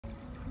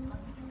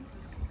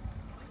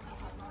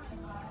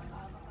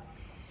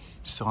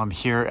So I'm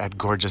here at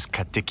gorgeous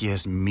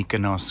Katikies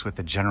Mykonos with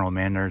the general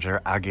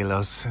manager,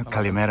 Agios.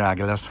 Kalimera,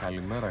 Agios.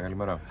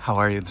 Kalimera. How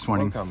are you this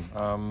morning? Welcome.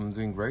 I'm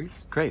doing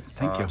great. Great,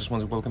 thank you. I just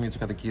want to welcome you to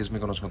Katikies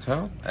Mykonos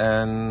Hotel,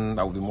 and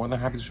I will be more than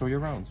happy to show you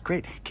around.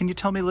 Great. Can you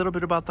tell me a little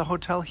bit about the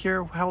hotel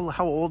here? How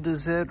old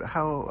is it?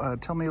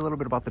 Tell me a little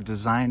bit about the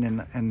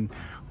design and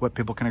what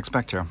people can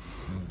expect here.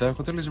 The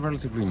hotel is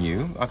relatively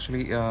new.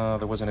 Actually,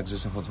 there was an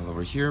existing hotel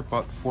over here,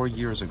 but 4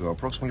 years ago,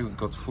 approximately, it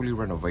got fully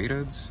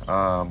renovated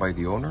by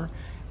the owner.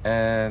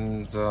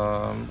 And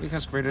it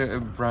has created a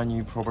brand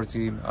new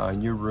property,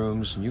 new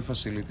rooms, new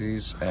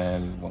facilities,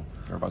 and well,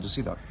 you're about to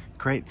see that.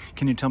 Great.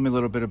 Can you tell me a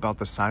little bit about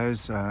the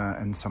size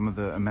and some of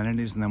the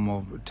amenities, and then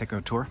we'll take a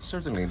tour?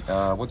 Certainly.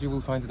 What you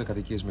will find at the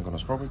Katikies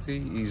Mykonos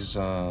property is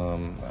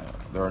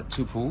there are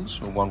two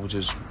pools, one which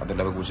is at the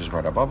level which is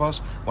right above us,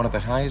 one at the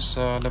highest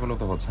level of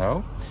the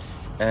hotel.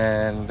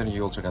 And then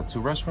you also got two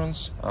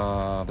restaurants,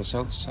 the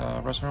Celts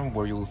restaurant,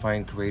 where you will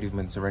find creative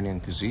Mediterranean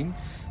cuisine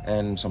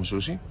and some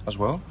sushi as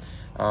well.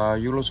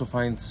 You'll also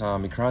find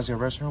Mykrasia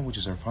restaurant, which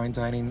is our fine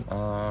dining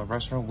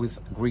restaurant with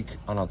Greek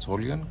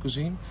Anatolian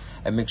cuisine,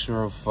 a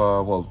mixture of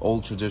well,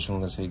 old traditional,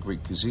 let's say,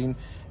 Greek cuisine,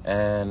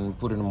 and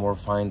put in a more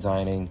fine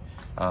dining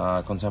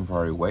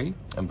contemporary way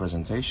and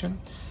presentation.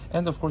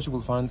 And of course you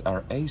will find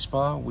our A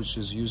Spa, which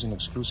is using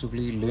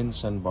exclusively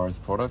Linz and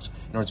Barth products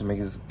in order to make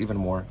it even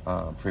more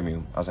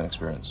premium as an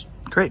experience.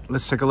 Great,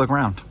 let's take a look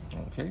around.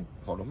 Okay,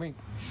 follow me.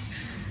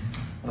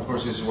 And of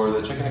course, this is where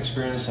the check-in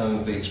experience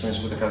and the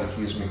experience with the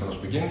Katikies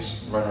Mykonos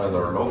begins. Right now at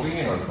our lobby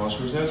and our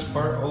concierge desk,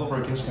 where all of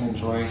our guests can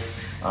enjoy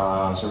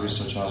services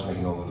such as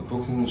making all of the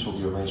bookings, all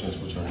the arrangements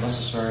which are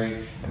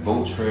necessary, a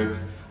boat trip,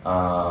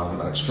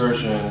 an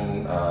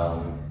excursion,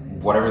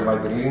 whatever they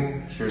might be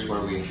needing. Here's where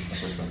we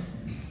assist them.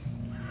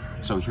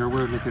 So here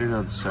we're located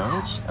at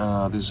Celts.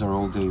 This is our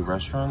all-day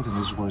restaurant, and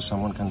this is where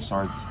someone can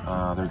start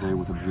their day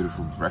with a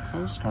beautiful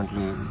breakfast.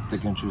 Currently, they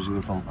can choose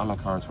either from a la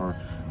carte or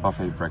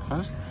buffet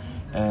breakfast.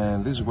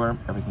 And this is where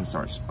everything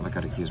starts at the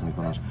Katikies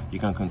Mykonos. You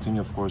can continue,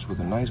 of course,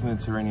 with a nice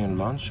Mediterranean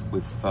lunch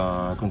with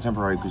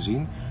contemporary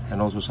cuisine and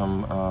also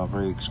some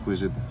very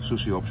exquisite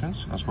sushi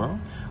options as well.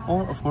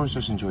 Or, of course,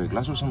 just enjoy a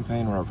glass of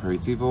champagne or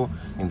aperitivo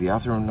in the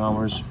afternoon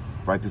hours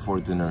right before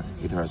dinner,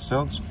 either at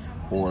Celts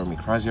or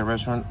Mykrasia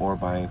restaurant, or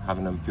by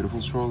having a beautiful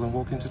stroll and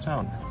walk into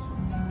town.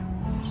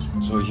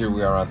 So here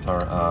we are at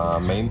our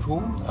main pool,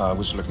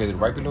 which is located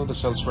right below the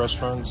Celts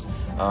restaurant,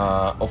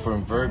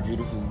 offering very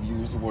beautiful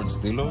views towards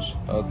Delos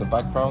at the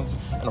background.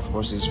 And of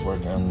course, this is where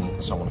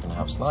someone can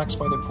have snacks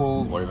by the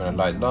pool, or even a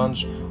light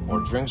lunch,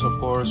 or drinks, of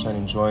course, and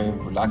enjoy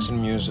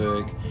relaxing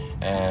music,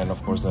 and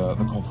of course, the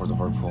comfort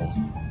of our pool.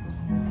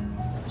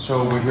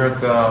 So we're here at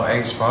the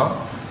A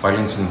Spa by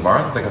Linz and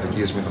Barth, the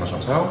Katikies Mykonos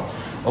Hotel.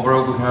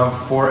 Overall, we have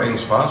 4 A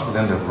Spas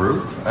within the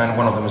group, and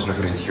one of them is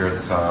located here at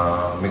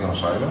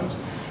Mykonos Island.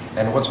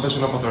 And what's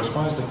special about our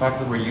spa is the fact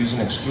that we're using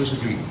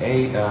exclusively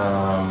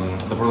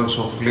the products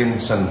of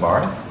Linz and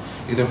Barth,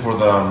 either for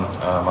the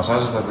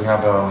massages that we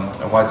have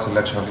a wide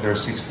selection of either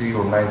 60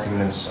 or 90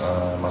 minutes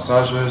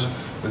massages.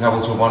 We have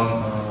also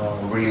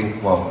one really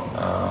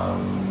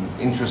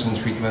interesting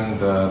treatment,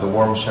 the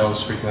warm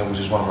shells treatment, which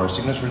is one of our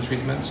signature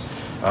treatments.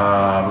 We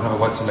have a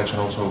wide selection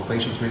also of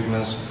facial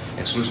treatments,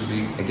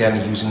 exclusively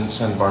again using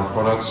St. Barth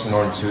products in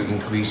order to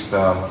increase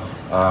the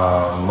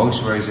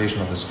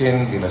moisturization of the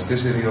skin, the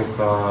elasticity of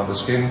the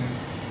skin.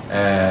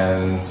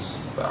 And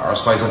our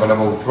spa is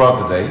available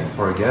throughout the day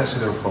for a guest,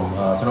 either from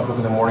 10 o'clock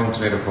in the morning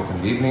to 8 o'clock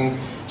in the evening.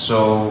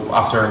 So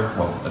after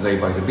a day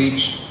by the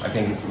beach, I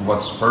think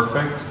what's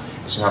perfect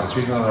is to have a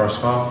treatment at our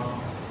spa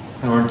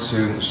in order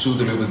to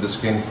soothe a little bit the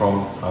skin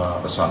from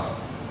the sun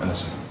and the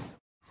sea.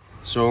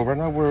 So right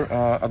now we're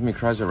at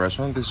Mykrasia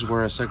restaurant. This is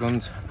where a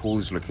second pool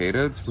is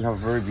located. We have a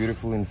very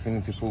beautiful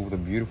infinity pool with a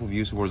beautiful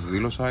view towards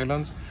Delos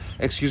Island.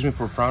 Excuse me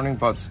for frowning,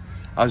 but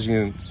as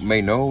you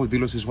may know,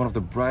 Delos is one of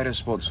the brightest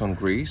spots on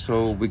Greece,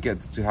 so we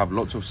get to have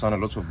lots of sun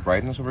and lots of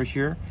brightness over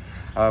here,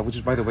 which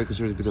is, by the way,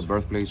 considered to be the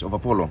birthplace of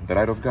Apollo, the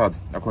light of God,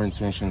 according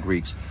to ancient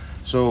Greeks.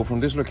 So from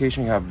this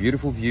location, you have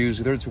beautiful views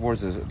either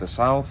towards the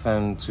south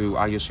and to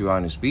Agios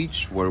Ioannis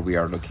Beach, where we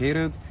are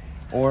located,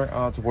 or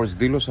towards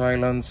Delos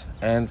Island,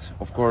 and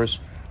of course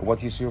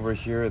what you see over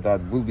here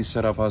that will be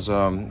set up as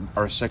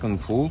our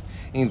second pool.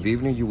 In the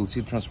evening you will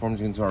see it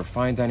transformed into our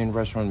fine dining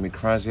restaurant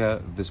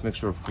Mykrasia, this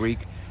mixture of Greek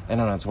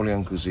and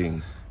Anatolian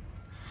cuisine.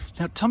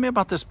 Now tell me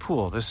about this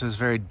pool. This is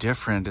very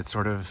different. It's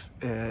sort of,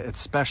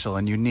 it's special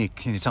and unique.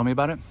 Can you tell me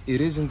about it?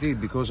 It is indeed,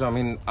 because I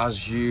mean,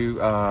 as you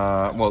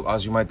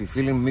might be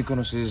feeling,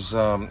 Mykonos is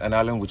an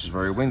island which is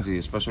very windy,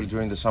 especially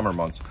during the summer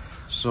months.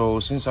 So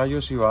since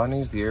Agios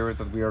Ioannis, the area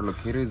that we are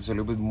located, is a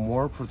little bit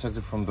more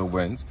protected from the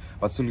wind,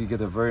 but still you get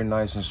a very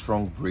nice and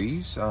strong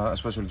breeze,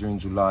 especially during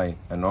July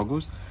and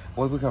August.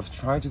 What we have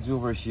tried to do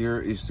over here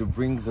is to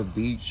bring the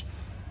beach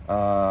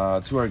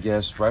to our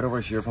guests right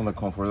over here from the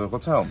comfort of the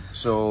hotel.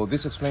 So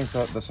this explains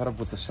the setup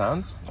with the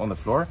sand on the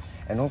floor,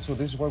 and also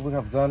this is what we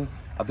have done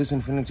at this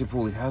infinity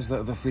pool. It has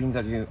the feeling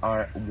that you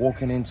are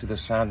walking into the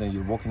sand and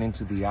you're walking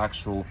into the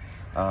actual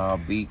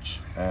beach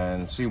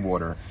and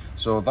seawater.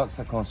 So that's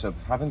the concept,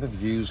 having the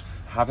views,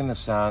 having the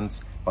sand,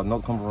 but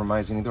not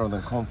compromising either on the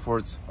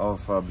comfort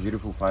of a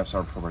beautiful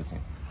 5-star property.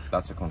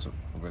 That's the concept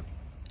of it.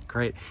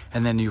 Great.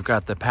 And then you've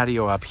got the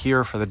patio up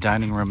here for the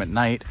dining room at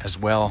night as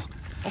well.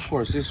 Of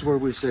course, this is where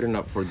we're setting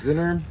up for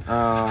dinner.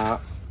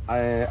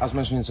 As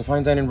mentioned, it's a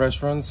fine dining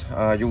restaurant.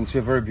 You will see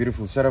a very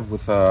beautiful setup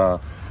with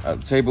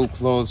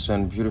tablecloths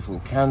and beautiful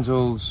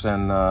candles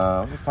and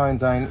fine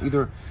dine.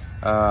 Either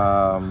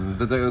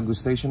the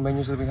degustation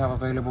menus that we have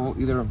available,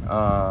 either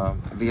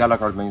the a la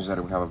carte menus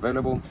that we have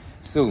available.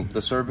 Still,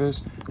 the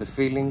service, the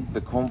feeling,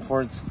 the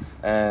comfort,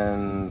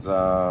 and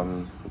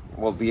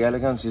well, the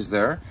elegance is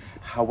there.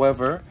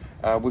 However,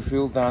 we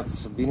feel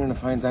that being in a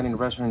fine dining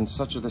restaurant in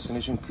such a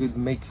destination could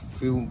make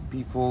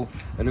people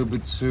a little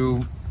bit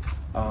too,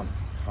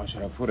 how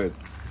should I put it?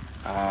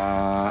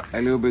 A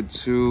little bit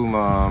too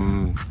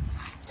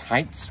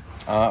tight,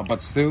 but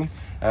still,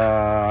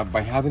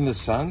 by having the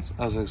sand,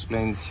 as I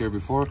explained here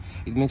before,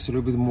 it makes it a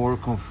little bit more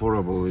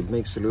comfortable. It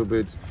makes a little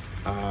bit,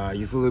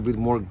 you feel a little bit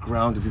more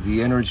grounded to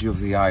the energy of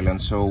the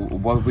island. So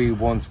what we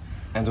want,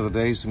 end of the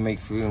day, is to make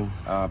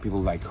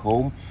people like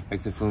home,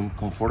 make them feel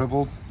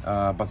comfortable,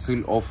 but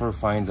still offer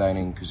fine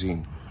dining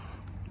cuisine.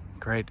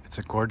 Great. It's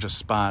a gorgeous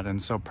spot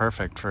and so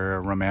perfect for a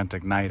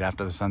romantic night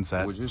after the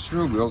sunset. Which is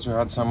true. We also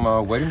had some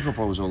wedding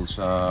proposals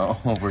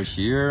over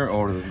here,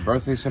 or the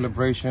birthday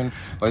celebration,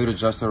 whether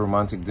it's just a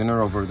romantic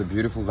dinner over the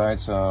beautiful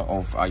lights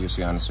of Agios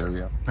Ioannis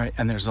area. Right.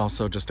 And there's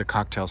also just a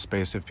cocktail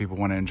space if people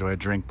want to enjoy a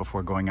drink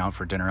before going out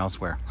for dinner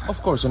elsewhere.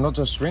 Of course, and not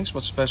just drinks,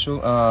 but special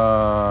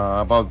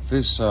about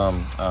this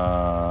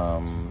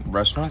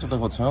restaurant of the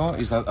hotel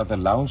is that at the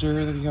lounge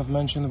area that you have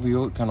mentioned, we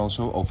can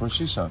also offer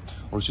shisha,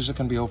 or shisha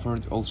can be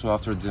offered also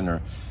after dinner.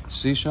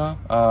 Shisha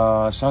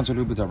sounds a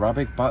little bit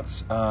Arabic, but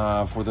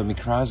for the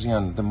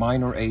Mikrazian, the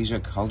Minor Asia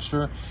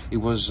culture, it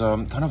was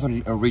kind of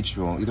a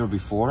ritual, either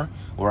before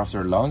or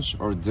after lunch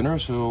or dinner.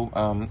 So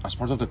as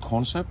part of the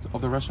concept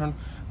of the restaurant,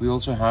 we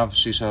also have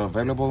shisha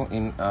available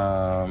in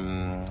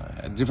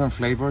different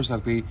flavors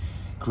that we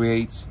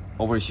create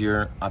over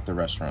here at the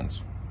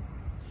restaurant.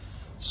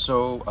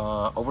 So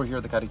over here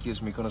at the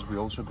Katikies Mykonos, we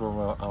also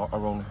grow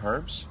our own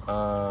herbs.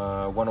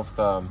 One of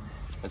the,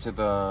 let's say,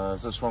 the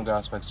strong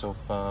aspects of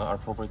our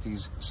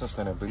property's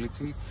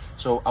sustainability.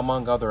 So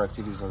among other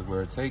activities that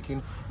we're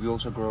taking, we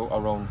also grow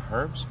our own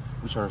herbs,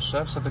 which our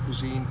chefs at the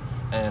cuisine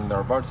and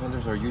our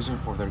bartenders are using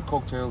for their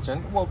cocktails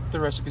and, well, the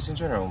recipes in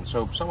general.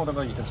 So some of them,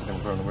 you can see them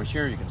grown over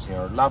here. You can see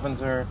our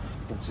lavender,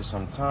 you can see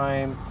some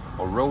thyme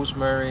or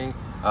rosemary,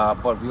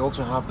 but we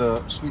also have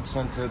the sweet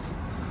scented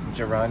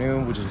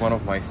geranium, which is one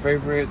of my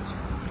favorites.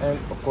 And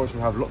of course,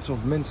 we have lots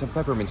of mints and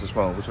peppermints as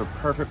well, which are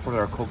perfect for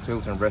our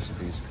cocktails and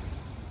recipes.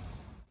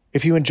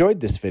 If you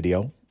enjoyed this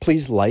video,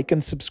 please like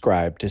and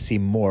subscribe to see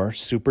more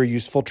super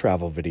useful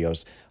travel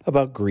videos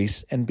about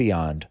Greece and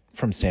beyond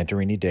from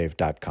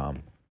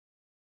SantoriniDave.com.